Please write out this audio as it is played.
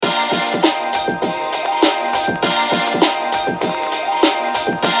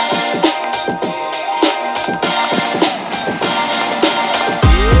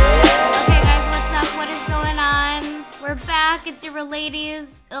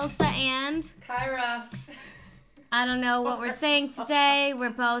ladies, Ilsa and Kyra. I don't know what we're saying today.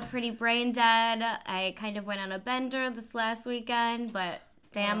 We're both pretty brain dead. I kind of went on a bender this last weekend, but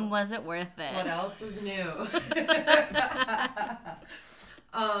damn, was it worth it. What else is new?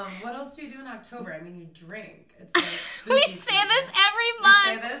 What else do you do in October? I mean, you drink. It's like spooky We say this every month.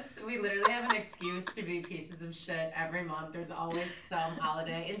 We say this. We literally have an excuse to be pieces of shit every month. There's always some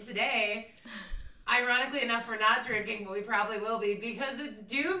holiday. And today, ironically enough, we're not drinking, but we probably will be because it's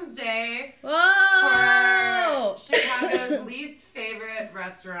Doomsday. Whoa! For Chicago's least favorite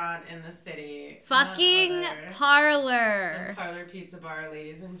restaurant in the city. Fucking Parlor. Parlor Pizza Bar,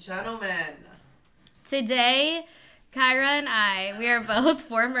 ladies and gentlemen. Today, Kyra and I, we are both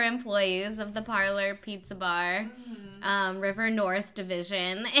former employees of the Parlor Pizza Bar, River North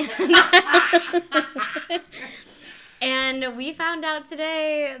Division. And we found out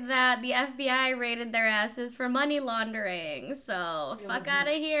today that the FBI raided their asses for money laundering. So, fuck out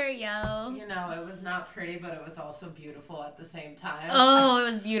of here, yo. You know, it was not pretty, but it was also beautiful at the same time. Oh, it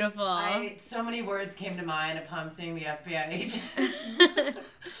was beautiful. So many words came to mind upon seeing the FBI agents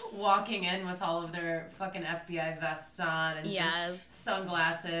walking in with all of their fucking FBI vests on and just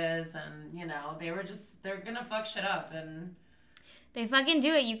sunglasses. And, you know, they're gonna fuck shit up. And they fucking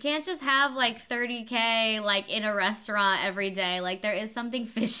do it. You can't just have, like, $30K, like, in a restaurant every day. Like, there is something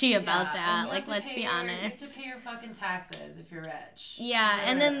fishy about that. Like, let's be honest. You have to pay your fucking taxes if you're rich. Yeah,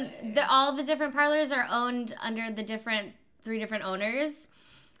 and then all the different parlors are owned under the three different owners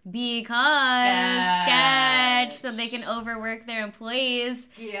because sketch, so they can overwork their employees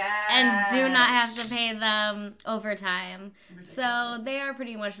and do not have to pay them overtime. Ridiculous. So they are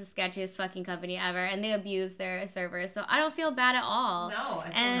pretty much the sketchiest fucking company ever, and they abuse their servers. So I don't feel bad at all. No,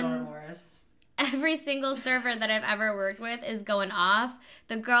 I feel no remorse. Every single server that I've ever worked with is going off.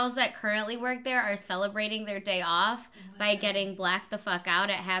 The girls that currently work there are celebrating their day off by getting blacked the fuck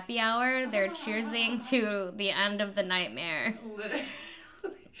out at happy hour. They're cheersing to the end of the nightmare. Literally.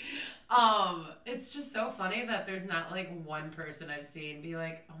 It's just so funny that there's not like one person I've seen be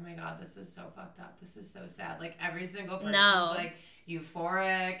like, oh my god, this is so fucked up. This is so sad. Like every single person's like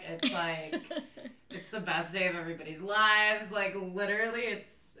euphoric. It's like it's the best day of everybody's lives. Like literally,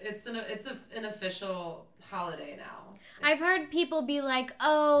 it's an official holiday now. I've heard people be like,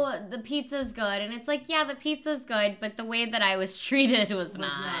 oh, the pizza's good. And it's like, yeah, the pizza's good, but the way that I was treated was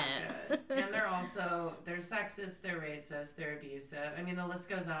not good. And they're sexist, they're racist, they're abusive. I mean, the list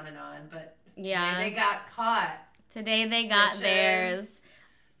goes on and on, but today they got caught. Today they got theirs.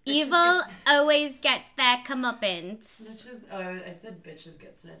 Evil always gets that comeuppance. Snitches, I said bitches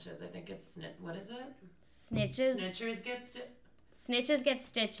get snitches. I think it's what is it? Snitches. Snitchers get Snitches get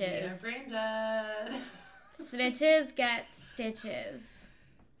stitches. You're brain dead. Snitches get stitches.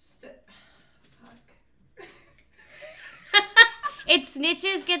 Fuck. It's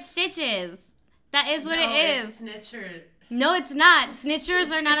snitches get stitches. That is what it is. Snitcher. No, it's not.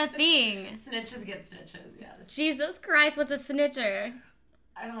 Snitchers are not a thing. Snitches get stitches, yes. Jesus Christ, what's a snitcher?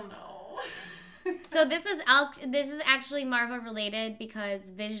 I don't know. So this is actually Marvel related because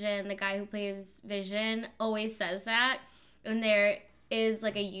Vision, the guy who plays Vision, always says that. And there is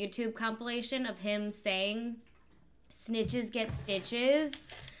like a YouTube compilation of him saying snitches get stitches.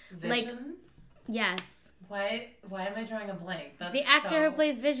 Vision? Like, yes. Why am I drawing a blank? That's the actor who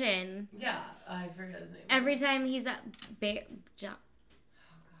plays Vision. Yeah, I forget his name. Every time he's at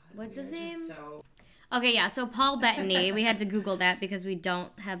what's his name? Okay, yeah, so Paul Bettany. We had to Google that because we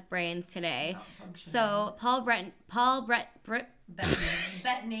don't have brains today. So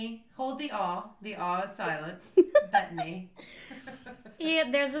Bettany. Hold the aw. The aw is silent. Bettany.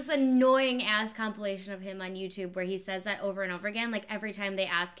 There's this annoying ass compilation of him on YouTube where he says that over and over again. Like every time they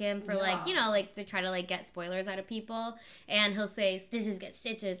ask him for like, you know, like to try to like get spoilers out of people, and he'll say stitches get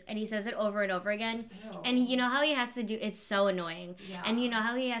stitches, and he says it over and over again. Ew. And you know how he has to do? It's so annoying. Yeah. And you know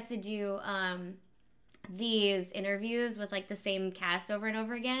how he has to do these interviews with like the same cast over and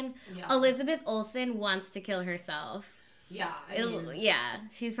over again. Yeah. Elizabeth Olsen wants to kill herself. Yeah,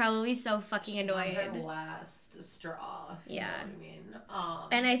 she's probably so fucking annoyed. She's on her last straw. Yeah, you know what I mean.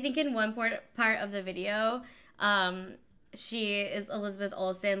 And I think in one part of the video, she is Elizabeth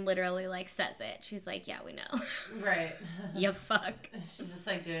Olsen. Literally, like says it. She's like, "Yeah, we know." Right. You fuck. She's just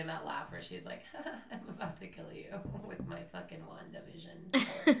like doing that laugh where she's like, "I'm about to kill you with my fucking WandaVision."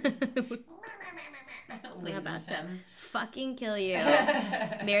 I'm about to fucking kill you.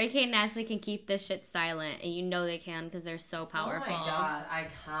 Mary-Kate and Ashley can keep this shit silent, and you know they can because they're so powerful. Oh my god,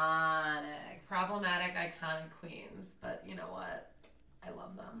 iconic, problematic, iconic queens. But you know what? I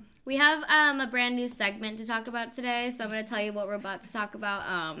love them. We have a brand new segment to talk about today, so I'm going to tell you what we're about to talk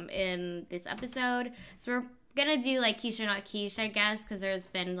about in this episode. So we're gonna do like quiche or not quiche, I guess, because there's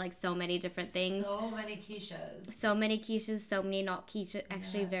been like so many different things. So many quiches. So many quiches, so many not quiches.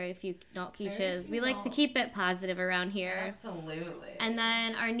 Actually, very few not quiches. We like to not. keep it positive around here. Absolutely. And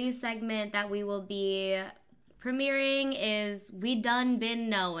then our new segment that we will be premiering is We Done Been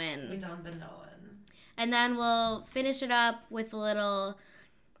Knowin'. We Done Been Knowin'. And then we'll finish it up with a little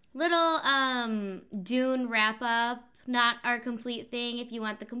Dune wrap up. Not our complete thing. If you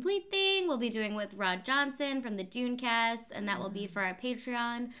want the complete thing, we'll be doing with Rod Johnson from the Dunecast, and that will be for our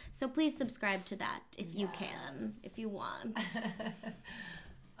Patreon. So please subscribe to that if you can, if you want.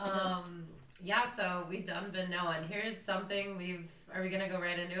 Yeah, so We Done Been Knowin'. Here's something are we going to go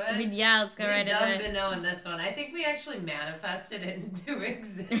right into it? Yeah, let's go right into it. We Done Been Knowin' this one. I think we actually manifested it into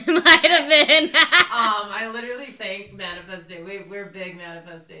existence. Might have been. I literally think we're big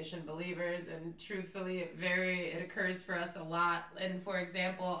manifestation believers, and truthfully, it occurs for us a lot. And for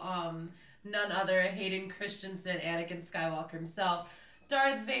example, none other Hayden Christensen, Anakin Skywalker himself,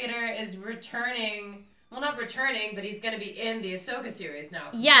 Darth Vader is returning. Well, not returning, but he's going to be in the Ahsoka series now.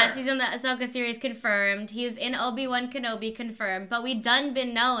 Confirmed. Yes, he's in the Ahsoka series, confirmed. He's in Obi-Wan Kenobi, confirmed. But we done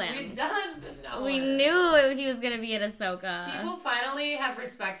been knowing. We knew he was going to be in Ahsoka. People finally have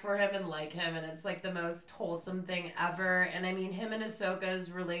respect for him and like him, and it's like the most wholesome thing ever. And I mean, him and Ahsoka's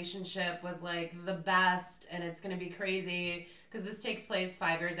relationship was like the best, and it's going to be crazy because this takes place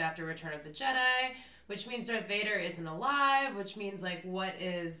 5 years after Return of the Jedi, which means Darth Vader isn't alive, which means like what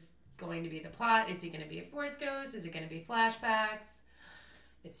is going to be the plot? Is he going to be a Force ghost? Is it going to be flashbacks?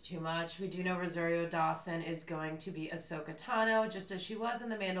 It's too much. We do know Rosario Dawson is going to be Ahsoka Tano, just as she was in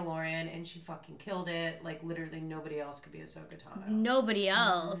The Mandalorian, and she fucking killed it. Like, literally nobody else could be Ahsoka Tano. Nobody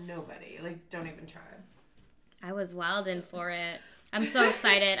else. Nobody. Like, don't even try. I was wildin' for it. I'm so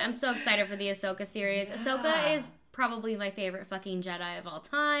excited. I'm so excited for the Ahsoka series. Yeah. Ahsoka is probably my favorite fucking Jedi of all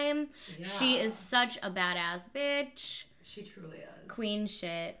time. Yeah. She is such a badass bitch. She truly is. Queen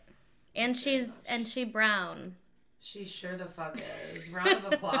shit. And she brown. She sure the fuck is. Round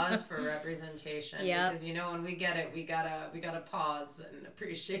of applause for representation. Yep. Because when we get it, we gotta pause and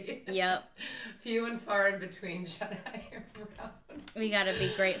appreciate it. Yep. Few and far in between Jedi are brown. We gotta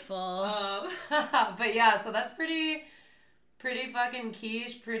be grateful. But yeah, so that's pretty fucking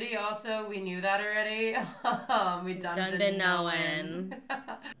quiche. Pretty also, we knew that already. We done been knowing.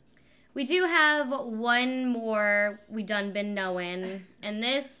 We do have one more We Done Been Knowin', and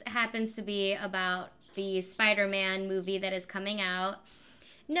this happens to be about the Spider-Man movie that is coming out.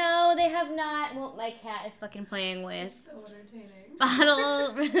 No, they have not. Well, my cat is fucking playing with. It's so entertaining.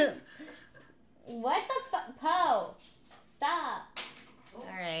 Bottle. What the fuck? Poe, stop. Oh,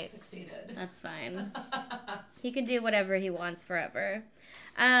 all right. Succeeded. That's fine. He can do whatever he wants forever.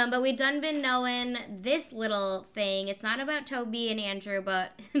 But We Done Been Knowin' this little thing. It's not about Toby and Andrew,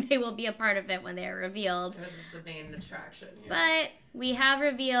 but they will be a part of it when they are revealed. The main attraction. Yeah. But we have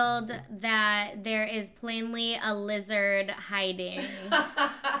revealed that there is plainly a lizard hiding.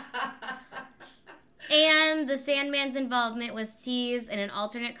 And the Sandman's involvement was teased in an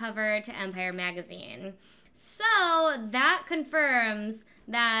alternate cover to Empire magazine. So that confirms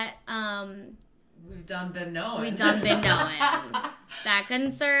that we've done been knowing. That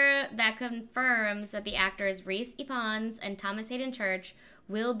confirms that the actors Rhys Ifans and Thomas Hayden Church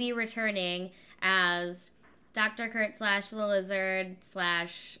will be returning as Dr. Kurt / the Lizard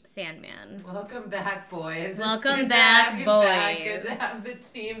 / Sandman. Welcome back, boys. Welcome back, boys. Good to have the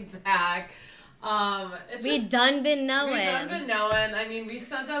team back. We done been knowing. I mean, we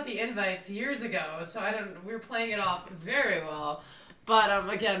sent out the invites years ago, so we're playing it off very well. But,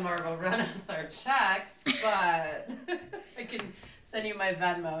 again, Marvel, run us our checks, but I can send you my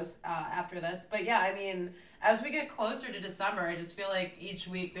Venmos after this. But, yeah, I mean, as we get closer to December, I just feel like each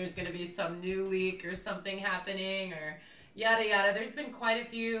week there's going to be some new leak or something happening or yada, yada. There's been quite a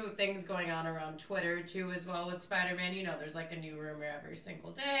few things going on around Twitter, too, as well with Spider-Man. There's, like, a new rumor every single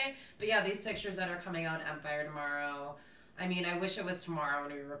day. But, yeah, these pictures that are coming out Empire tomorrow, I mean, I wish it was tomorrow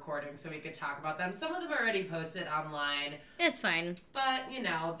when we were recording so we could talk about them. Some of them are already posted online. It's fine. But,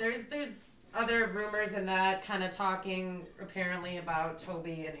 there's other rumors in that kind of talking apparently about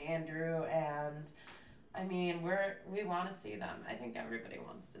Toby and Andrew, and I mean, we want to see them. I think everybody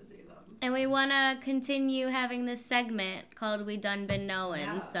wants to see them. And we want to continue having this segment called We Done Been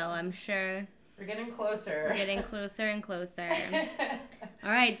Knowin', so I'm sure we're getting closer. We're getting closer and closer.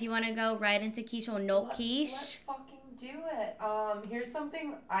 All right, do you want to go right into quiche or no quiche? Let's fucking do it. Here's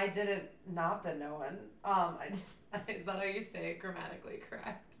something I didn't not been knowing. Is that how you say it grammatically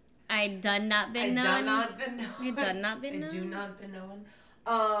correct? I done not been knowing. I done not been knowing. I done not been knowing. I do not been knowing.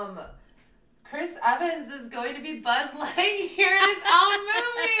 Chris Evans is going to be Buzz Lightyear in his own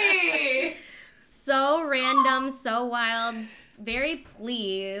movie. So random, so wild, very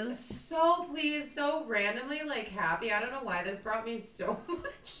pleased. So pleased, so randomly, like, happy. I don't know why this brought me so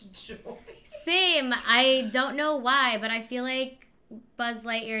much joy. Same. I don't know why, but I feel like Buzz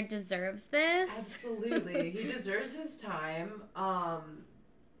Lightyear deserves this. Absolutely. He deserves his time.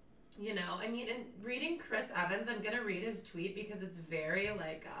 You know, I mean, in reading Chris Evans, I'm going to read his tweet because it's very,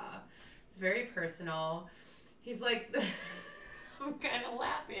 like, it's very personal. He's like, I'm kind of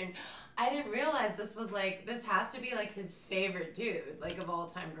laughing. I didn't realize this was, like, this has to be, like, his favorite dude, like, of all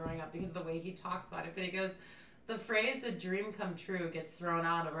time growing up because of the way he talks about it. But he goes, the phrase "a dream come true" gets thrown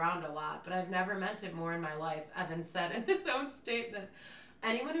out around a lot, but I've never meant it more in my life, Evans said in his own statement.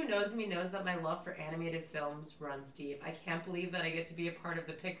 Anyone who knows me knows that my love for animated films runs deep. I can't believe that I get to be a part of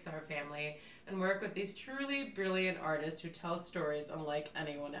the Pixar family and work with these truly brilliant artists who tell stories unlike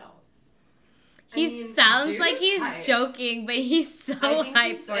anyone else. He sounds like he's joking, but he's so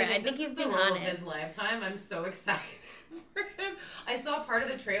hyped for it. I think he's being honest. Of his lifetime. I'm so excited for him. I saw part of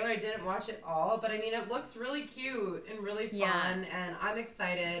the trailer. I didn't watch it all, but I mean, it looks really cute and really fun, and I'm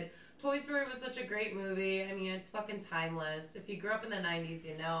excited. Toy Story was such a great movie. I mean, it's fucking timeless. If you grew up in the 90s,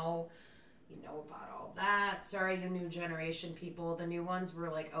 you know about all that. Sorry, you new generation people. The new ones were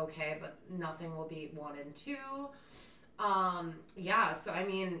like, okay, but nothing will beat 1 and 2. Yeah, so I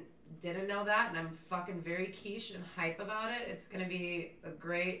mean, didn't know that, and I'm fucking very quiche and hype about it. It's gonna be a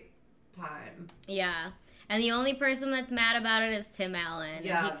great time. Yeah. And the only person that's mad about it is Tim Allen.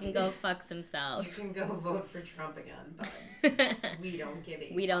 Yeah. And he can go fuck himself. You can go vote for Trump again, but we don't give a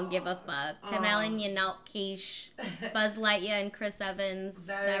fuck. We don't give a fuck. Tim Allen, you know, quiche. Buzz Lightyear and Chris Evans,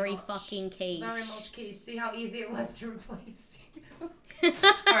 very fucking quiche. Very much quiche. See how easy it was to replace you?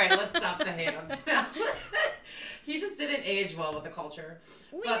 All right, let's stop the hate on Tim Allen. He just didn't age well with the culture.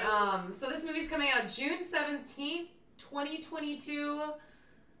 But, so this movie's coming out June 17th, 2022.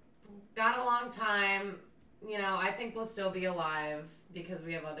 Got a long time. You know, I think we'll still be alive because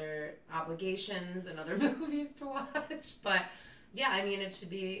we have other obligations and other movies to watch. But yeah, I mean, it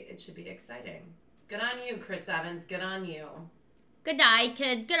should be exciting. Good on you, Chris Evans. Good on you. Good night,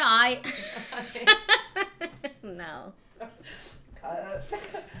 kid. Good night. No.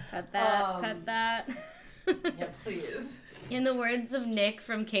 Cut that. Cut that. Yeah, please. In the words of Nick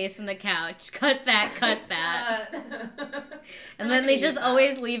from Case in the Couch, cut that, cut that. And then they just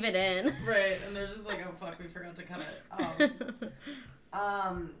always leave it in. Right, and they're just like, oh fuck, we forgot to cut it.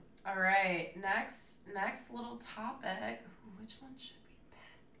 All right, next little topic. Which one should we pick?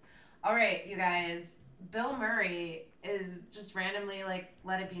 All right, you guys, Bill Murray is just randomly, like,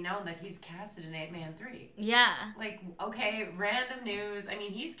 let it be known that he's casted in Ant-Man 3. Yeah. Like, okay, random news. I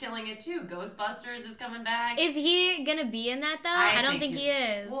mean, he's killing it, too. Ghostbusters is coming back. Is he gonna be in that, though? I don't think he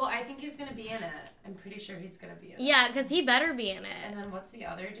is. Well, I think he's gonna be in it. I'm pretty sure he's gonna be in it. Yeah, because he better be in it. And then what's the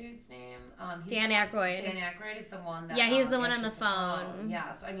other dude's name? Dan Aykroyd. Dan Aykroyd is the one that... Yeah, he's the one on the phone. Yeah,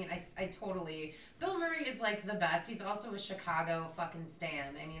 so, I mean, I totally... Bill Murray is, like, the best. He's also a Chicago fucking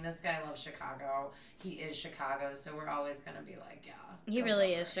stan. I mean, this guy loves Chicago. He is Chicago, so we're always gonna be like, yeah. He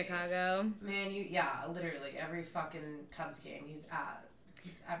really is Chicago. Man, literally, every fucking Cubs game he's at.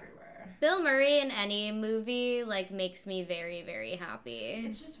 He's everywhere. Bill Murray in any movie, like, makes me very, very happy.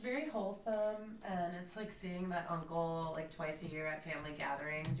 It's just very wholesome, and it's like seeing that uncle, like, twice a year at family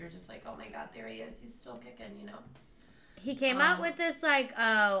gatherings. You're just like, oh my god, there he is. He's still kicking, you know? He came out with this, like,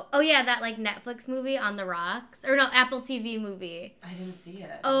 that, like, Netflix movie On the Rocks. Or, no, Apple TV movie. I didn't see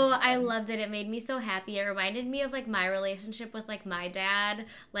it. I loved it. It made me so happy. It reminded me of, like, my relationship with, like, my dad.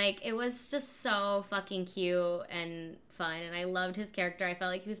 Like, it was just so fucking cute and fun. And I loved his character. I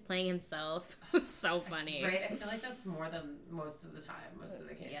felt like he was playing himself. It was so funny. Right? I feel like that's more than most of the time, most of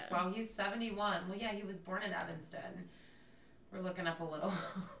the case. Yeah. Wow, he's 71. Well, yeah, he was born in Evanston. We're looking up a little...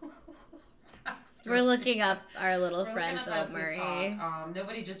 We're looking up our little friend Bill Murray.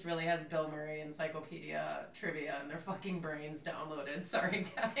 Nobody just really has Bill Murray encyclopedia trivia in their fucking brains downloaded. Sorry,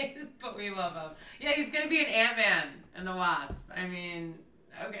 guys, but we love him. Yeah, he's gonna be an Ant-Man and the Wasp. I mean,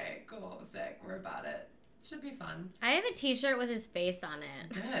 okay, cool, sick. We're about it. Should be fun. I have a T-shirt with his face on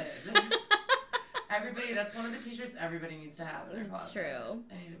it. Good. Everybody, that's one of the T-shirts everybody needs to have in their closet. It's true.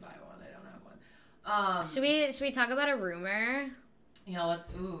 I need to buy one. I don't have one. Should we talk about a rumor? Yeah,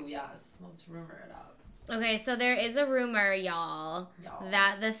 let's rumor it up. Okay, so there is a rumor, y'all.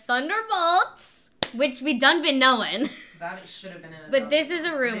 That the Thunderbolts, which we done been knowing. That it should have been in a But this is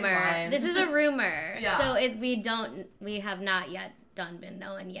a rumor. This is a rumor. Yeah. So we have not yet been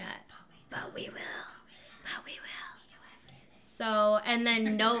knowing yet. But we will. So, and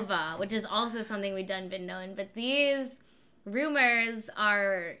then Nova, which is also something we done been knowing. But these rumors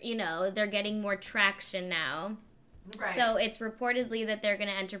are, they're getting more traction now. Right. So it's reportedly that they're going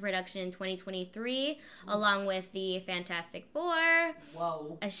to enter production in 2023, along with the Fantastic Four,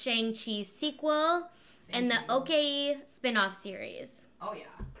 Whoa, a Shang-Chi sequel, and the OKE spin-off series. Oh, yeah.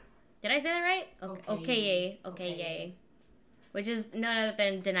 Did I say that right? OKE. Which is none other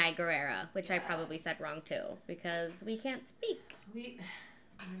than Denai Guerrera, which I probably said wrong too, because we can't speak. We're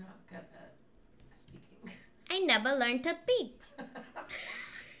not good at speaking. I never learned to speak.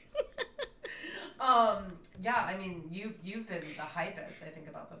 Yeah, I mean, you've been the hypest, I think,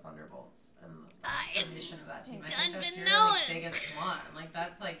 about the Thunderbolts and the formation of that team. I think that's your biggest one. Like,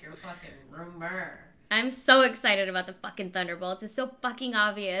 that's like your fucking rumor. I'm so excited about the fucking Thunderbolts. It's so fucking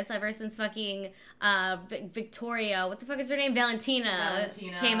obvious ever since fucking Victoria, what the fuck is her name? Valentina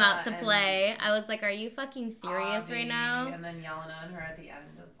came out to play. I was like, are you fucking serious right now? And then Yelena and her at the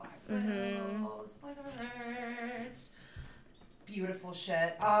end of Black Widow. Spoiler alert. Beautiful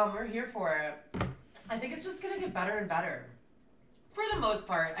shit. We're here for it. I think it's just going to get better and better. For the most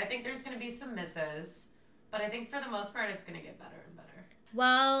part. I think there's going to be some misses. But I think for the most part, it's going to get better and better.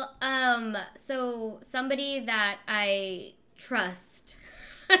 Well, so somebody that I trust,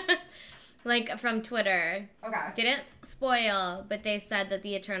 like from Twitter, didn't spoil, but they said that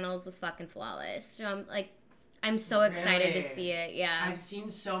the Eternals was fucking flawless. So I'm so excited to see it. Yeah, I've seen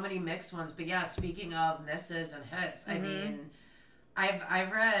so many mixed ones, but yeah, speaking of misses and hits, I mean,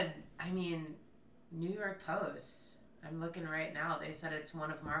 I've read, New York Post. I'm looking right now. They said it's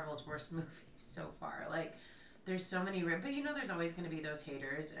one of Marvel's worst movies so far. Like, there's so many, but there's always going to be those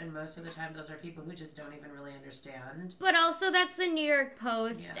haters, and most of the time those are people who just don't even really understand. But also that's the New York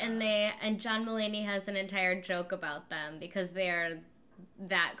Post, and John Mulaney has an entire joke about them because they're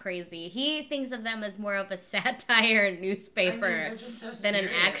that crazy. He thinks of them as more of a satire newspaper they're just so than an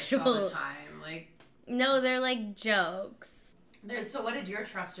actual all the time. No, they're like jokes. So what did your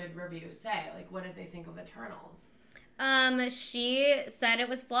trusted review say? Like, what did they think of Eternals? She said it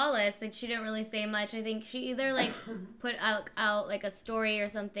was flawless, and she didn't really say much. I think she either put out like a story or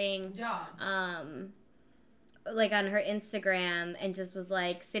something. Yeah. Like on her Instagram, and just was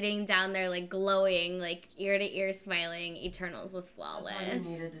like sitting down there like glowing, like ear to ear smiling. Eternals was flawless. That's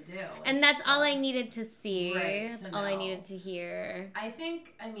all you needed to do. And that's all I needed to see. Right, that's all I needed to hear. I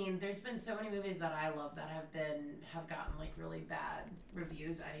think, there's been so many movies that I love that have gotten like really bad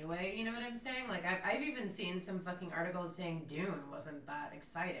reviews anyway. You know what I'm saying? Like I've even seen some fucking articles saying Dune wasn't that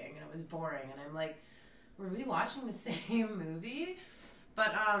exciting and it was boring, and I'm like, were we watching the same movie?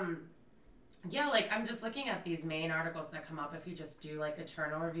 But yeah, like, I'm just looking at these main articles that come up if you just do, like,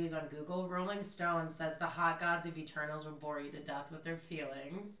 Eternal reviews on Google. Rolling Stone says the hot gods of Eternals will bore you to death with their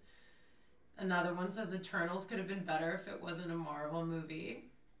feelings. Another one says Eternals could have been better if it wasn't a Marvel movie.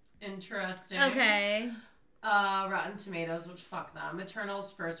 Interesting. Okay. Rotten Tomatoes, which fuck them.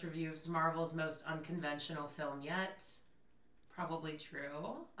 Eternals' first review is Marvel's most unconventional film yet. Probably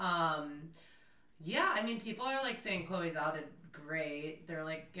true. Yeah, people are, like, saying Chloe Zhao did great. They're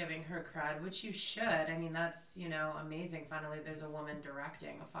like giving her cred, which you should. That's, amazing. Finally, there's a woman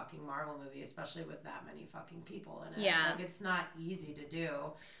directing a fucking Marvel movie, especially with that many fucking people in it. Yeah. Like, it's not easy to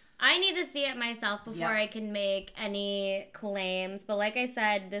do. I need to see it myself before I can make any claims. But like I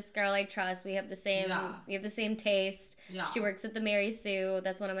said, this girl I trust. We have the same taste. Yeah. She works at the Mary Sue.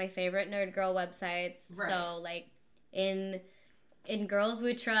 That's one of my favorite nerd girl websites. Right. So like in Girls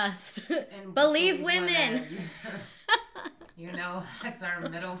We Trust, believe women. That's our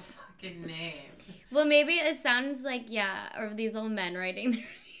middle fucking name. Well, maybe it sounds like, or these old men writing their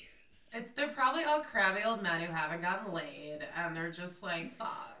reviews. They're probably all crabby old men who haven't gotten laid, and they're just like,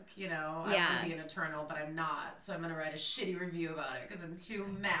 fuck, I want to be an Eternal, but I'm not, so I'm going to write a shitty review about it because I'm too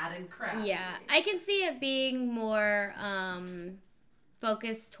mad and crabby. Yeah, I can see it being more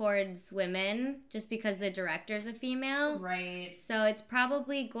focused towards women just because the director's a female. Right. So it's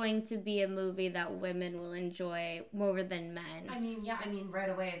probably going to be a movie that women will enjoy more than men. Right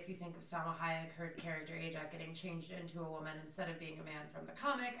away, if you think of Salma Hayek, her character Ajak getting changed into a woman instead of being a man from the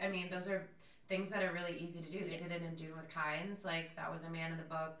comic, those are things that are really easy to do. They did it in Dune with Kynes. Like, that was a man in the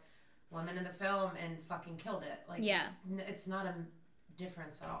book, woman in the film, and fucking killed it. Like, it's not a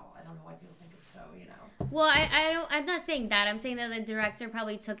difference at all. I don't know why people think it's so, Well, I'm not saying that. I'm saying that the director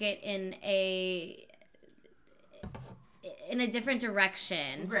probably took it in a different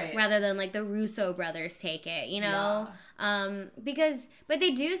direction, right, rather than like the Russo brothers take it, but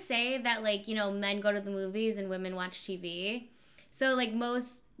they do say that, like, men go to the movies and women watch TV. So like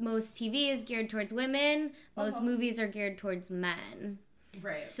most TV is geared towards women, most movies are geared towards men.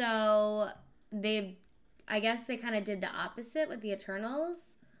 Right. So I guess they kind of did the opposite with the Eternals.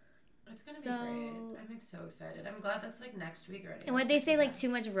 It's going to be great. I'm so excited. I'm glad that's like next week already. And what they say, like too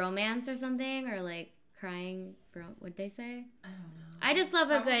much romance or something, or like crying, bro. What'd they say? I don't know. I just love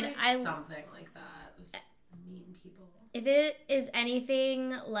Probably a good... something like that. This mean people. If it is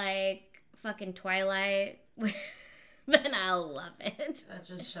anything like fucking Twilight, then I'll love it.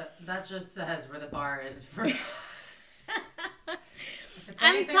 That just says where the bar is for us.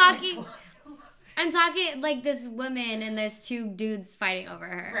 I'm talking like this woman and there's two dudes fighting over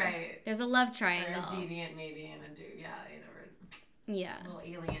her. Right. There's a love triangle. Or a deviant maybe and a dude. Yeah, you never. Yeah. Little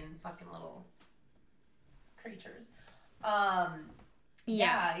alien fucking little creatures.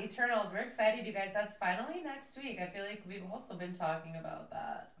 Yeah, Eternals. We're excited, you guys. That's finally next week. I feel like we've also been talking about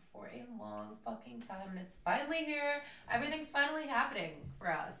that for a long fucking time, and it's finally here. Everything's finally happening for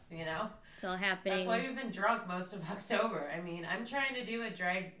us, you know? It's all happening. That's why we've been drunk most of October. I mean, I'm trying to do a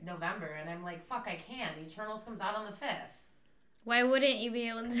dry November, and I'm like, fuck, I can't. Eternals comes out on the 5th. Why wouldn't you be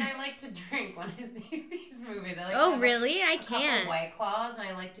able to? Because I like to drink when I see these movies. I like oh, to have really? I couple can't. White Claws, and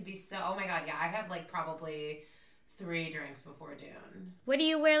I like to be so... Oh, my God, yeah. I had, like, probably 3 drinks before Dune. What do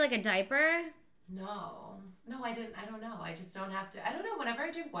you wear, like a diaper? No, I didn't. I don't know. I just don't have to. I don't know. Whenever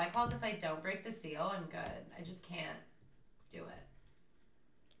I drink White Claws, if I don't break the seal, I'm good. I just can't do it.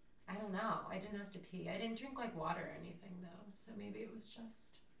 I don't know. I didn't have to pee. I didn't drink like water or anything though, so maybe it was just.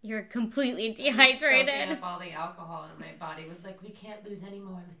 You're completely I was dehydrated. soaking up all the alcohol, and my body was like, "We can't lose any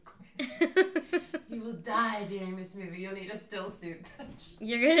more liquids. You will die during this movie. You'll need a still suit, bitch."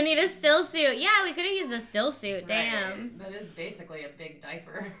 You're gonna need a still suit. Yeah, we could have used a still suit. Damn. Right. That is basically a big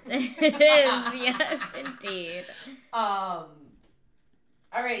diaper. It is. Yes, indeed. All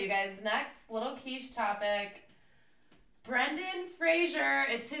right, you guys. Next little quiche topic. Brendan Fraser.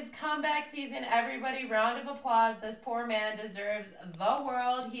 It's his comeback season. Everybody, round of applause. This poor man deserves the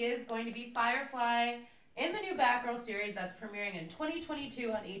world. He is going to be Firefly in the new Batgirl series that's premiering in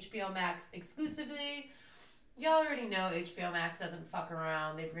 2022 on HBO Max exclusively. Y'all already know HBO Max doesn't fuck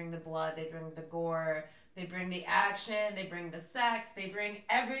around. They bring the blood, they bring the gore, they bring the action, they bring the sex, they bring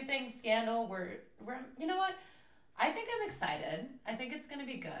everything scandal. We're you know what? I think I'm excited. I think it's gonna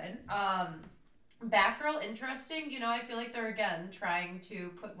be good. Batgirl, interesting. You know, I feel like they're again trying to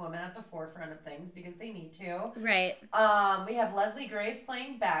put women at the forefront of things because they need to. Right. We have Leslie Grace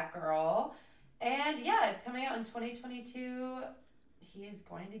playing Batgirl. And yeah, it's coming out in 2022. He is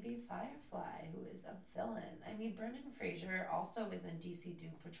going to be Firefly, who is a villain. I mean, Brendan Fraser also is in DC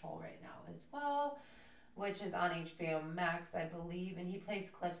Doom Patrol right now as well, which is on HBO Max, I believe. And he plays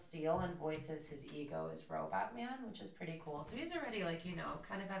Cliff Steele and voices his ego as Robot Man, which is pretty cool. So he's already, like, you know,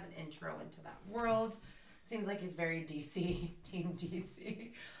 kind of have an intro into that world. Seems like he's very DC, Team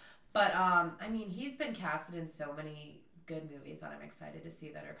DC. But, I mean, he's been casted in so many good movies that I'm excited to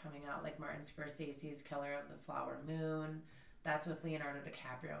see that are coming out, like Martin Scorsese's Killer of the Flower Moon. That's with Leonardo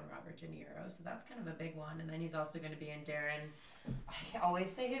DiCaprio and Robert De Niro, so that's kind of a big one. And then he's also going to be in I always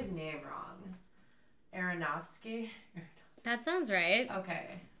say his name wrong. Aronofsky? That sounds right.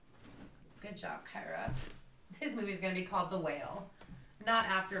 Okay. Good job, Kyra. His movie's going to be called The Whale. Not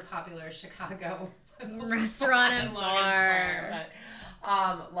after a popular Chicago restaurant and bar.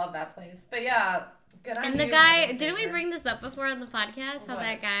 But, love that place. But yeah, good on you. And the guy, didn't we bring this up before on the podcast? How What?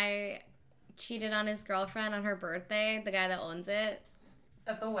 that guy cheated on his girlfriend on her birthday? The guy that owns it?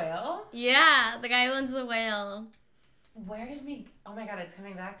 At The Whale? Yeah, the guy who owns the whale. Where did we... Oh my God, it's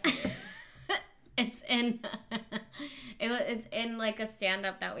coming back to me. It's in... it's in like a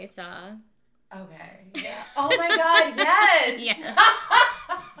stand-up that we saw. Okay. Yeah. Oh my God, yes! Yeah.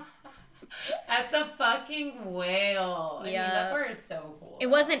 At the fucking Whale. Yeah. I mean, that bar is so cool. It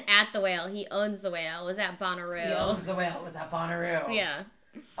wasn't at the whale. He owns the whale. It was at Bonnaroo. He owns the Whale. It was at Bonnaroo. Yeah.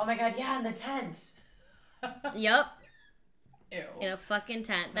 Oh my God, yeah, in the tent. Yep. Ew. In a fucking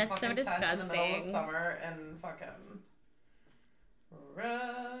tent. In a That's fucking so tent disgusting. in the middle of summer and fucking...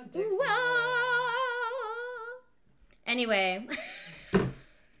 ridiculous. Whoa. Anyway.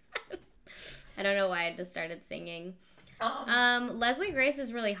 I don't know why I just started singing. Leslie Grace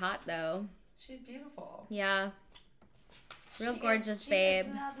is really hot, though. She's beautiful. Yeah. Real gorgeous, she babe.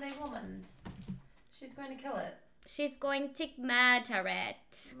 Is a lovely woman. She's going to kill it. She's going to murder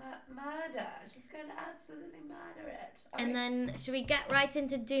it. Murder. She's going to absolutely murder it. And then, should we get right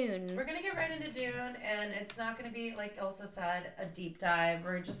into Dune? We're going to get right into Dune, and it's not going to be, like Ilsa said, a deep dive.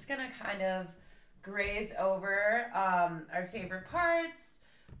 We're just going to kind of graze over our favorite parts,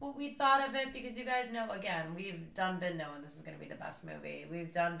 what we thought of it, because you guys know, again, we've done been knowing this is going to be the best movie.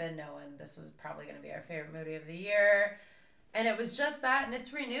 We've done been knowing this was probably going to be our favorite movie of the year. And it was just that, and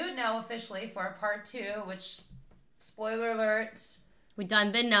it's renewed now officially for part 2, which, spoiler alert, We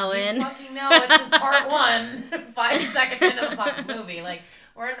done been knowing. you fucking know it's just part 1, 5 seconds into the fucking movie. Like,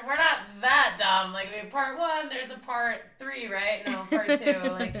 we're not that dumb. Like, we have part 1, there's a part 3, right? No, part 2.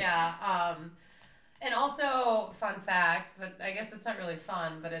 Like, yeah. And also, fun fact, but I guess it's not really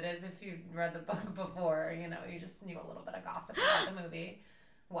fun, but it is if you read the book before, you know, you just knew a little bit of gossip about the movie.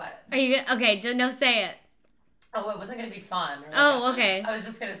 What? Are you okay? No, say it. Oh, it wasn't going to be fun. Okay. I was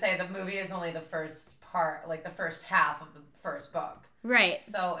just going to say the movie is only the first part, like the first half of the first book. Right.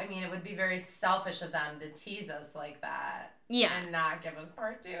 So, I mean, it would be very selfish of them to tease us like that. Yeah. And not give us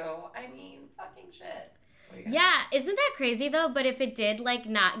part 2. I mean, fucking shit. Yeah, isn't that crazy though? But if it did like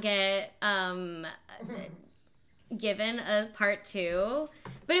not get given a part 2,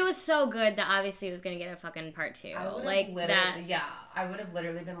 but it was so good that obviously it was gonna get a fucking part 2. Like that. Yeah, I would have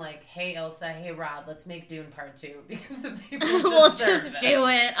literally been like, "Hey Ilsa, hey Rod, let's make Dune part 2 because the people we'll just do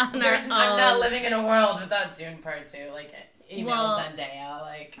it on our own." I'm not living in a world without Dune part 2. Like email Zendaya,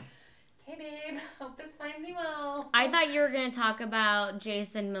 like, "Hey babe, hope this finds you well." I thought you were gonna talk about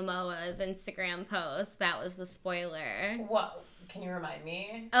Jason Momoa's Instagram post. That was the spoiler. What? Can you remind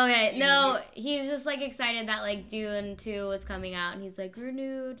me? Okay, he's just like excited that like Dune 2 was coming out, and he's like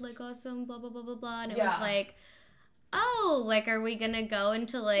renewed, like awesome, blah blah blah blah blah, and it was like, oh, like are we gonna go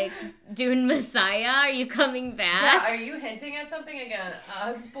into like Dune Messiah? Are you coming back? Yeah, are you hinting at something again?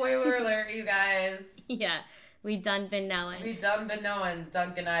 Spoiler alert, you guys. Yeah. We done been knowing,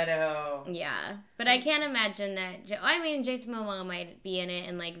 Duncan, Idaho. Yeah. But I can't imagine that... Jason Momoa might be in it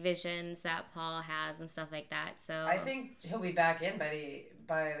and, like, visions that Paul has and stuff like that, so... I think he'll be back in by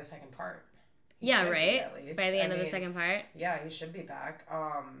the second part. Yeah, right? By the end of the second part? Yeah, he should be back.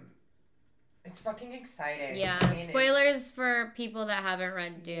 It's fucking exciting. Yeah, spoilers for people that haven't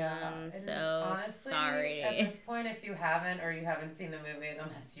read Dune, so honestly, sorry. At this point, if you haven't or you haven't seen the movie, then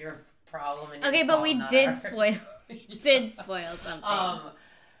that's your problem. And okay, but we did spoil. Did spoil something. But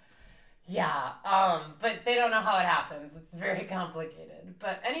they don't know how it happens. It's very complicated.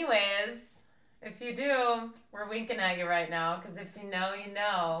 But anyways, if you do, we're winking at you right now because if you know, you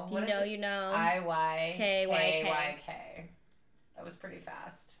know. You know. IYKYK. That was pretty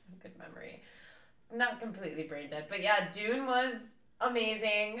fast. Good memory. Not completely brain dead, but yeah, Dune was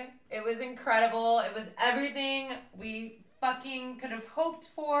amazing. It was incredible. It was everything we fucking could have hoped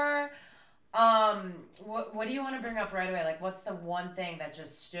for. What do you want to bring up right away? Like, what's the one thing that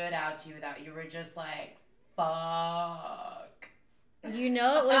just stood out to you that you were just like, fuck? You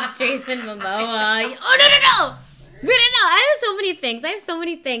know it was Jason Momoa. Oh, no! I have so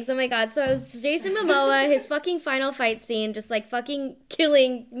many things. Oh my god. So it was Jason Momoa, his fucking final fight scene, just like fucking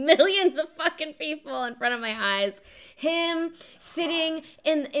killing millions of fucking people in front of my eyes. Him sitting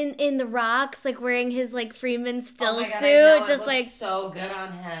in the rocks, like wearing his like Freeman still suit. Just like so good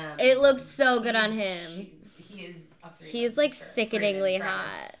on him. It looks so good on him. He is a Freeman. He's like sickeningly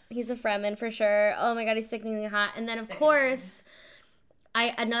hot. He's a Fremen for sure. Oh my god, he's sickeningly hot. And then of course,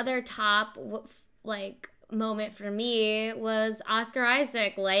 another top like moment for me was Oscar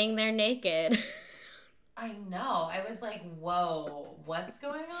Isaac laying there naked. I know. I was like, whoa, what's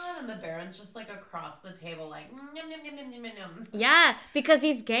going on? And the Baron's just like across the table like, yum, yum, yum, yum, yum, yum. Yeah, because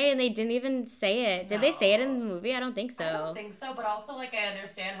he's gay and they didn't even say it. Did they say it in the movie? I don't think so. I don't think so, but also like I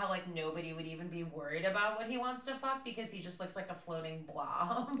understand how like nobody would even be worried about what he wants to fuck because he just looks like a floating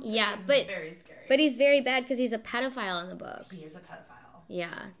blob. Yeah, but very scary. But he's very bad because he's a pedophile in the books. He is a pedophile.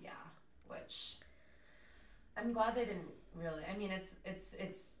 Yeah. Yeah, which... I'm glad they didn't really. I mean, it's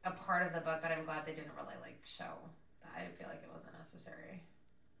a part of the book, but I'm glad they didn't really like show that. I feel like it wasn't necessary.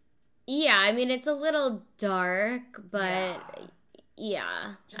 Yeah, I mean it's a little dark, but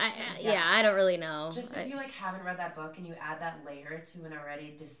yeah. I don't really know. Just if you like haven't read that book and you add that layer to an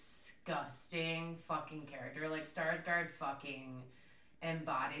already disgusting fucking character, like Skarsgård fucking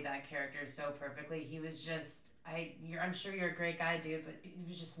embodied that character so perfectly. He was just I'm sure you're a great guy, dude, but it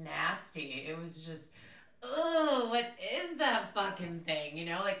was just nasty. It was just. Oh, what is that fucking thing? You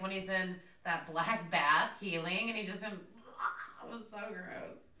know, like when he's in that black bath healing and he just it was so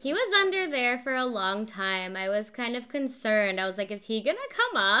gross. He was under there for a long time. I was kind of concerned. I was like, is he gonna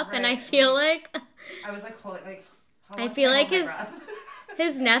come up? Right. And I feel like I was like, I feel like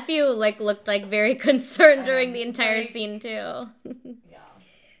his nephew like looked like very concerned during the entire scene too. Yeah.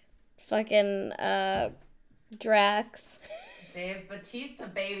 Fucking Drax. Dave Bautista,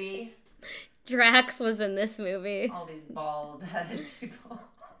 baby. Drax was in this movie. All these bald-headed people.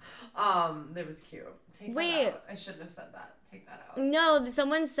 That was cute. Take that out. I shouldn't have said that. Take that out. No,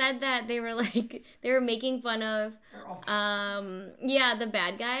 someone said that they were making fun of the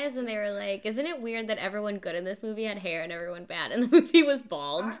bad guys, and they were like, isn't it weird that everyone good in this movie had hair and everyone bad in the movie was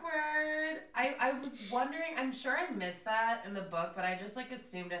bald? Awkward. I was wondering, I'm sure I missed that in the book, but I just like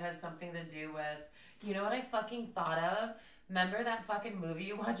assumed it has something to do with, you know what I fucking thought of? Remember that fucking movie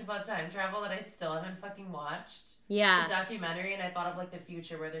you watch about time travel that I still haven't fucking watched? Yeah. The documentary, and I thought of like the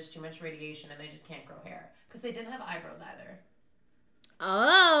future where there's too much radiation and they just can't grow hair. Because they didn't have eyebrows either.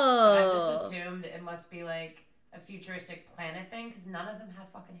 Oh. So I just assumed it must be like a futuristic planet thing because none of them had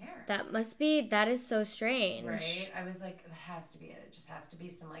fucking hair. That is so strange. Right? I was like, that has to be it. It just has to be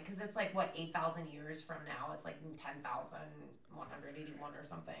some like, because it's like, what, 8,000 years from now? It's like 10,181 or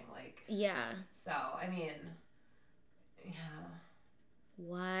something. Like, yeah. So, I mean, yeah.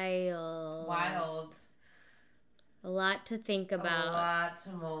 Wild. A lot to think about. A lot to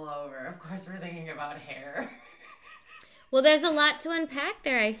mull over. Of course, we're thinking about hair. Well, there's a lot to unpack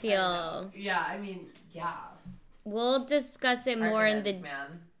there, I feel. Yeah, I mean, yeah. We'll discuss it more in the...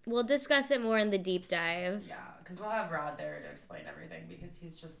 Man. We'll discuss it more in the deep dive. Yeah, because we'll have Rod there to explain everything because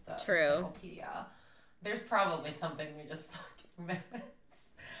he's just the True. encyclopedia. There's probably something we just fucking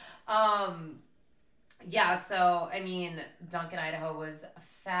miss. Yeah, so, I mean, Duncan Idaho was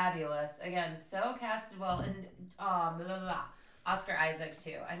fabulous. Again, so casted well. And Oscar Isaac,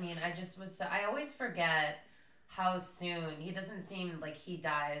 too. I mean, I always forget how soon. He doesn't seem like he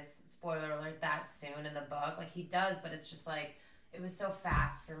dies, spoiler alert, that soon in the book. Like, he does, but it's just like, it was so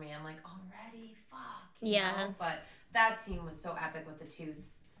fast for me. I'm like, already? Fuck. You know? But that scene was so epic with the tooth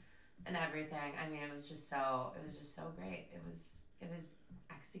and everything. I mean, it was just so great. It was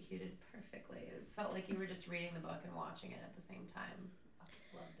executed perfectly. It felt like you were just reading the book and watching it at the same time. I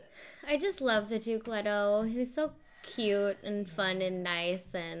loved it. I just love the Duke Leto. He was so cute and fun and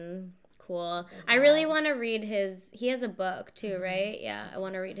nice and cool. I really want to read he has a book too, right? Yeah, I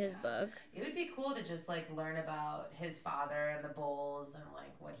want to read his book. It would be cool to just like learn about his father and the Bulls and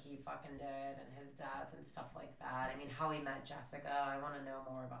like what he fucking did and his death and stuff like that. I mean, how he met Jessica. I want to know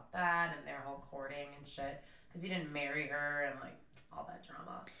more about that and their whole courting and shit. Because he didn't marry her and like all that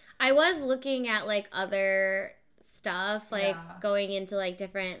drama. I was looking at like other stuff, like going into like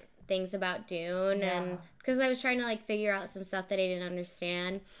different things about Dune, and because I was trying to like figure out some stuff that I didn't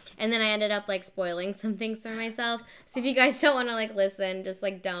understand, and then I ended up like spoiling some things for myself. So if you guys don't want to like listen, just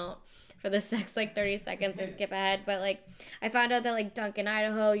like don't for the next like 30 seconds or skip ahead. But like I found out that like Duncan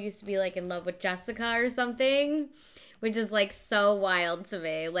Idaho used to be like in love with Jessica or something, which is like so wild to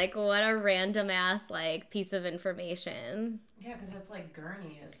me. Like what a random ass like piece of information. Yeah, because it's like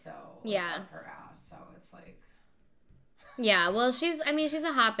Gurney is so up her ass, so it's like. Yeah, well, she's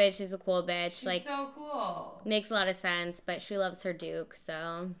a hot bitch. She's a cool bitch. She's like, so cool. Makes a lot of sense, but she loves her Duke,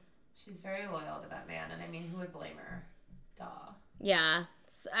 so. She's very loyal to that man, and I mean, who would blame her? Duh. Yeah.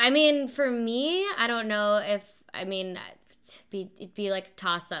 I mean, for me, I don't know if, it'd be like a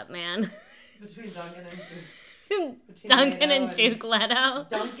toss-up, man. Between Duncan and Duke. Duncan and Duke Leto.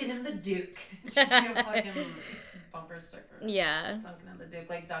 Duncan and the Duke. Should be a fucking bumper sticker. Yeah. Duncan and the Duke.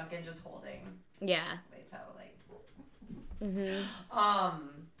 Like, Duncan just holding. Yeah. Leto, like. Mm-hmm.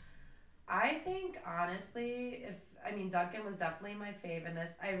 I think honestly, Duncan was definitely my fave in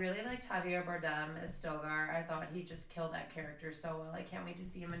this. I really liked Javier Bardem as Stilgar. I thought he just killed that character so well. I can't wait to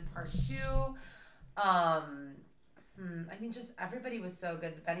see him in part 2. Just everybody was so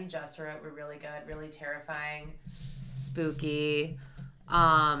good. The Bene Gesserit were really good, really terrifying, spooky.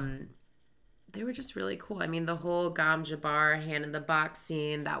 They were just really cool. I mean, the whole Gom Jabbar hand in the box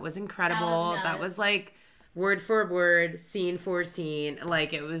scene, that was incredible. That was like word for word, scene for scene.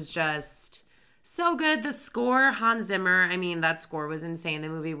 Like, it was just so good. The score, Hans Zimmer, I mean, that score was insane. The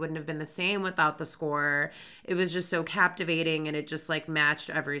movie wouldn't have been the same without the score. It was just so captivating, and it just, like, matched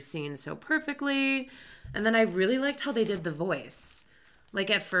every scene so perfectly. And then I really liked how they did the voice. Like,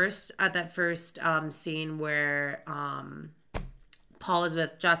 at that first scene where Paul is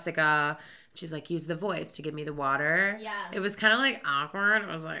with Jessica, she's like, use the voice to give me the water. Yeah. It was kind of, like, awkward.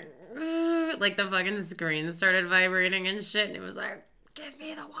 I was like, like the fucking screen started vibrating and shit, and it was like, give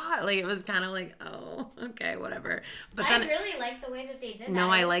me the water. Like, it was kind of like, oh, okay, whatever. But then I really liked the way that they did that. No,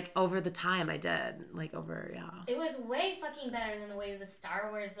 I like over the time I did. Like, over, yeah. It was way fucking better than the way the Star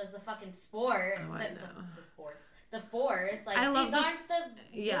Wars does the fucking sport. Oh, I know. The sports. The Force. Like, I love these aren't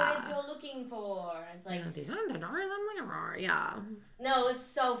the droids you're looking for. It's like, these aren't the droids I'm looking for. Yeah. No, it was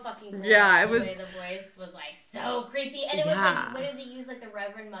so fucking cool. Yeah, it was. The way the voice was like so creepy, and it was like, what did they use, like the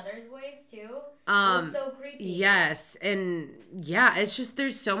Reverend Mother's voice too? It was so creepy. Yes, and yeah, it's just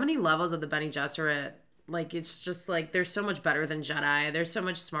there's so many levels of the Bene Gesserit. Like, it's just like they're so much better than Jedi. They're so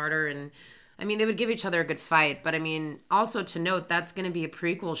much smarter, and I mean, they would give each other a good fight. But I mean, also to note, that's going to be a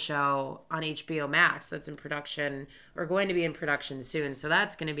prequel show on HBO Max that's in production, or going to be in production soon. So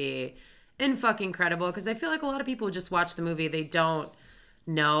that's going to be fucking incredible, because I feel like a lot of people who just watch the movie, they don't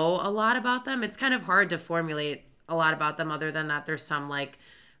know a lot about them. It's kind of hard to formulate a lot about them, other than that there's some like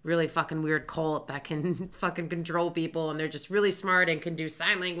really fucking weird cult that can fucking control people, and they're just really smart and can do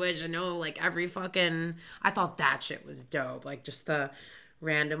sign language and know like every fucking. I thought that shit was dope. Like just the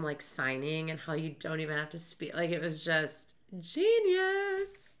random like signing and how you don't even have to speak. Like it was just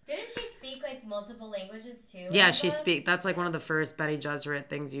genius. Didn't she speak like multiple languages too? Yeah, she speak. That's like one of the first Bene Gesserit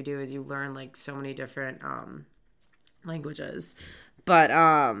things you do is you learn like so many different languages. But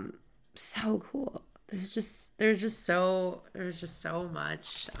so cool. There's just so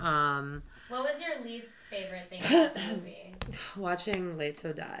much. What was your least favorite thing about the movie? Watching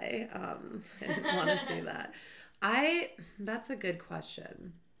Leto die. I didn't want to see that. That's a good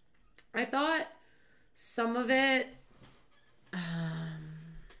question. I thought some of it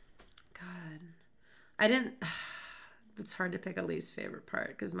I didn't it's hard to pick a least favorite part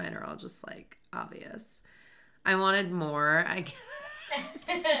because mine are all just like obvious. I wanted more, I guess.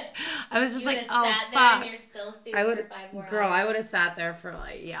 I was just like, oh sat there fuck. And you're still for 5 more hours. I would have sat there for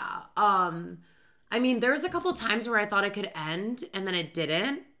like, yeah. I mean, there was a couple times where I thought it could end and then it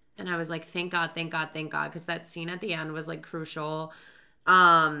didn't. And I was like, thank God. Because that scene at the end was like crucial.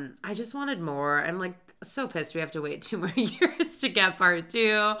 I just wanted more. I'm like so pissed we have to wait 2 more years to get part 2.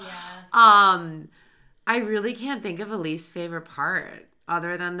 Yeah. I really can't think of a least favorite part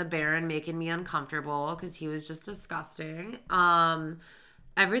other than the Baron making me uncomfortable because he was just disgusting.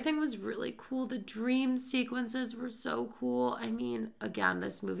 Everything was really cool. The dream sequences were so cool. I mean, again,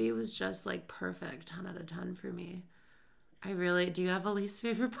 this movie was just like perfect. 10 out of 10 for me. Do you have a least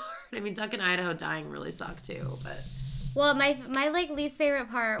favorite part? I mean, Duncan Idaho dying really sucked too, but. Well, my like least favorite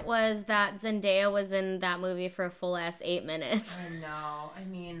part was that Zendaya was in that movie for a full ass 8 minutes. I know. I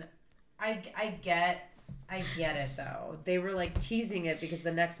mean, I get it though. They were like teasing it because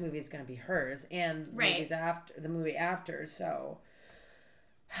the next movie is going to be hers and the movie after. So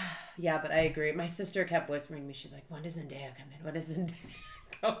yeah, but I agree. My sister kept whispering to me. She's like, "When does Zendaya come in? When does Zendaya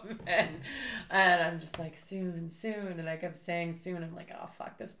come in?" And I'm just like, soon. And I kept saying soon. I'm like, oh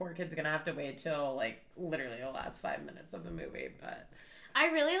fuck, this poor kid's gonna have to wait till like literally the last 5 minutes of the movie. But I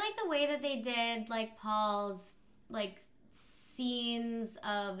really like the way that they did like Paul's like scenes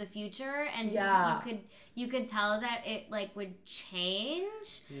of the future, and you could tell that it like would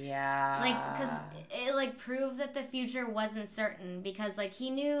change. Yeah. Like because it like proved that the future wasn't certain because like he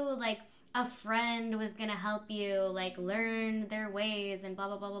knew like a friend was gonna help you like learn their ways and blah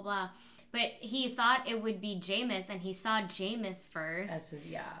blah blah blah blah. But he thought it would be Jameis, and he saw Jameis first.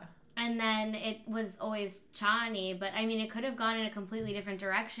 And then it was always Chani, but I mean it could have gone in a completely different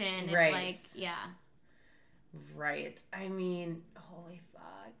direction. Right. Yeah. Right. I mean, holy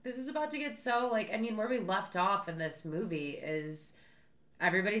fuck. This is about to get so, like, I mean, where we left off in this movie is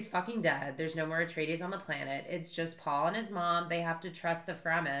everybody's fucking dead. There's no more Atreides on the planet. It's just Paul and his mom. They have to trust the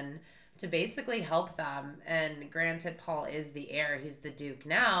Fremen to basically help them. And granted, Paul is the heir. He's the Duke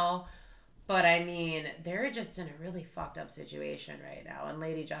now. But, I mean, they're just in a really fucked up situation right now. And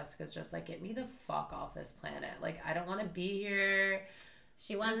Lady Jessica's just like, get me the fuck off this planet. Like, I don't want to be here.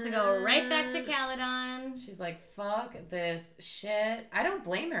 She wants to go right back to Caledon. She's like, fuck this shit. I don't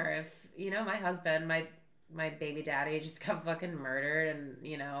blame her if, you know, my husband, my baby daddy just got fucking murdered and,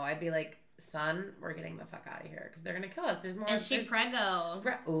 you know, I'd be like, son, we're getting the fuck out of here because they're going to kill us. There's more. And she preggo.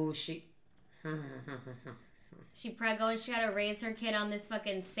 She preggo and she got to raise her kid on this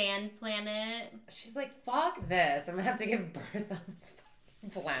fucking sand planet. She's like, fuck this. I'm going to have to give birth on this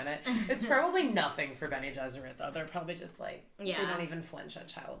planet. It's probably nothing for Bene Gesserit though. They're probably just like they don't even flinch at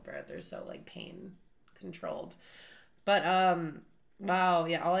childbirth. They're so like pain controlled. But wow,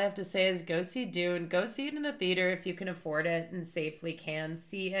 yeah, all I have to say is go see Dune. Go see it in a theater if you can afford it and safely can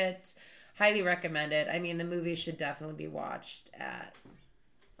see it. Highly recommend it. I mean, the movie should definitely be watched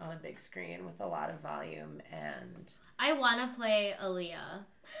on a big screen with a lot of volume. And I want to play Aaliyah.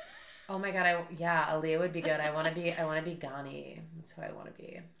 Oh my god, Aaliyah would be good. I want to be Ghani. That's who I want to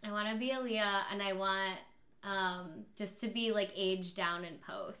be. I want to be Aaliyah, and I want just to be like aged down in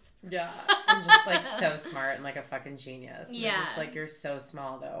post. Yeah, I'm just like so smart and like a fucking genius. And yeah, just like you're so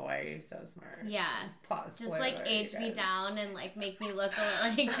small though. Why are you so smart? Yeah, just like age me down and like make me look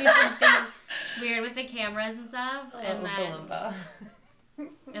like do something weird with the cameras and stuff, and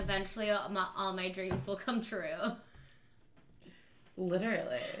then eventually all my dreams will come true.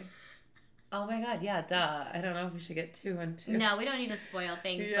 Literally. Oh my god, yeah, duh. I don't know if we should get 2 and 2. No, we don't need to spoil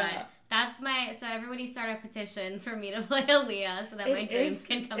things, but that's so everybody start a petition for me to play Aaliyah so that my dreams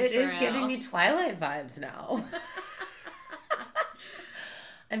can come true. It is giving me Twilight vibes now.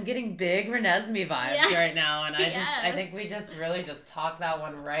 I'm getting big Renesmee vibes right now, and I think we just really just talked that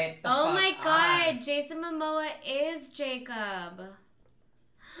one right the fuck Oh my god, on. Jason Momoa is Jacob.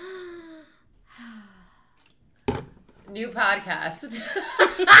 New podcast.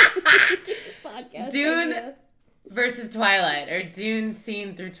 Podcast Dune idea. versus Twilight, or Dune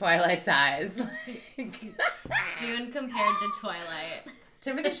seen through Twilight's eyes. Dune compared to Twilight.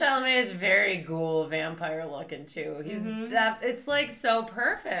 Timothée Chalamet is very ghoul vampire looking too. He's it's like so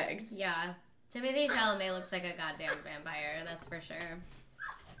perfect. Yeah. Timothée Chalamet looks like a goddamn vampire, that's for sure.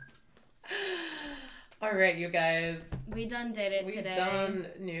 All right, you guys. We done did it today. We done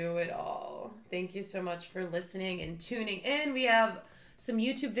knew it all. Thank you so much for listening and tuning in. We have some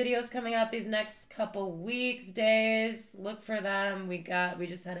YouTube videos coming out these next couple weeks, days. Look for them. We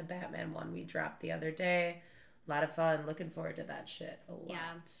just had a Batman one we dropped the other day. A lot of fun. Looking forward to that shit a lot.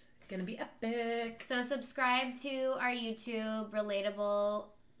 Yeah. Gonna be epic. So subscribe to our YouTube, Relatable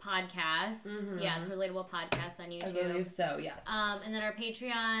Podcast. Mm-hmm. Yeah, it's Relatable Podcast on YouTube. I believe so, yes. And then our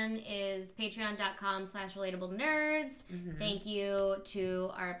Patreon is patreon.com/relatablenerds. Mm-hmm. Thank you to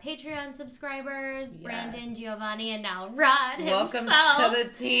our Patreon subscribers, Yes. Brandon, Giovanni, and now Rod Welcome himself. to the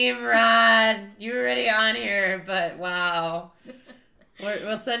team, Rod. You were already on here, but wow.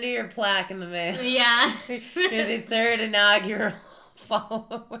 We'll send you your plaque in the mail. Yeah. You're the third inaugural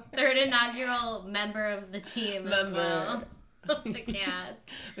follower. Third inaugural member of the team as well. The cast.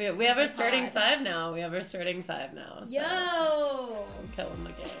 We have our starting five now. So Yo! I'm killing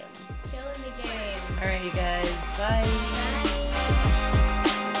the game. Killing the game. All right, you guys. Bye.